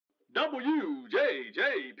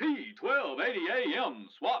WJJP 1280 AM,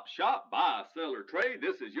 swap shop, buy, sell, or trade.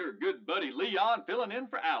 This is your good buddy Leon filling in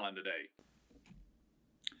for Alan today.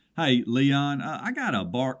 Hey, Leon, I got a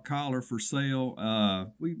bark collar for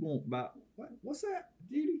sale. We want about, what's that,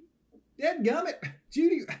 Judy? Dadgummit,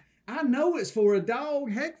 Judy, I know it's for a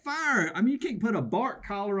dog. Heck, fire. I mean, you can't put a bark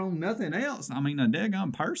collar on nothing else. I mean, a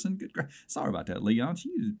daggum person. Sorry about that, Leon.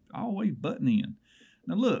 She's always butting in.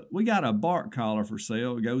 Now, look, we got a bark collar for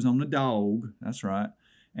sale. It goes on the dog. That's right.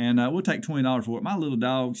 And we'll take $20 for it. My little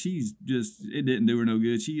dog, she's just, it didn't do her no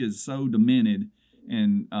good. She is so demented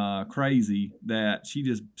and crazy that she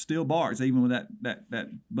just still barks even with that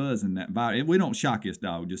buzz and that vibe. We don't shock this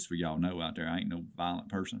dog, just for y'all know out there. I ain't no violent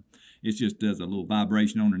person. It just does a little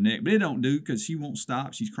vibration on her neck. But it don't do because she won't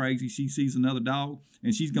stop. She's crazy. She sees another dog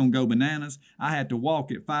and she's going to go bananas. I had to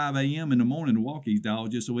walk at 5 a.m. in the morning to walk these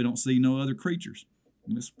dogs just so we don't see no other creatures.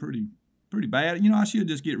 And it's pretty bad. You know, I should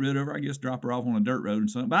just get rid of her. I guess drop her off on a dirt road or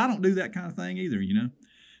something. But I don't do that kind of thing either, you know.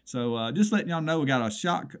 So just letting y'all know, we got a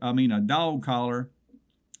dog collar,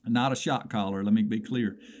 not a shock collar. Let me be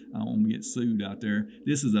clear. I don't want to get sued out there.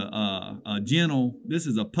 This is this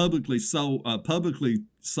is a publicly sold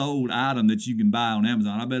item that you can buy on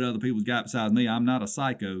Amazon. I bet other people's got besides me. I'm not a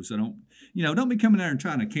psycho, so don't be coming there and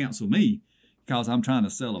trying to cancel me because I'm trying to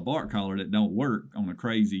sell a bark collar that don't work on a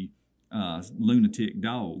crazy lunatic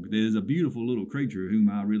dog. There's a beautiful little creature whom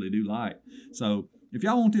I really do like. So if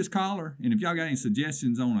y'all want this collar, and if y'all got any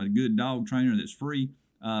suggestions on a good dog trainer that's free,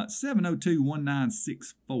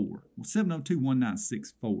 702-1964.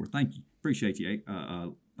 702-1964. Thank you. Appreciate you.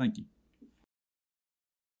 Thank you.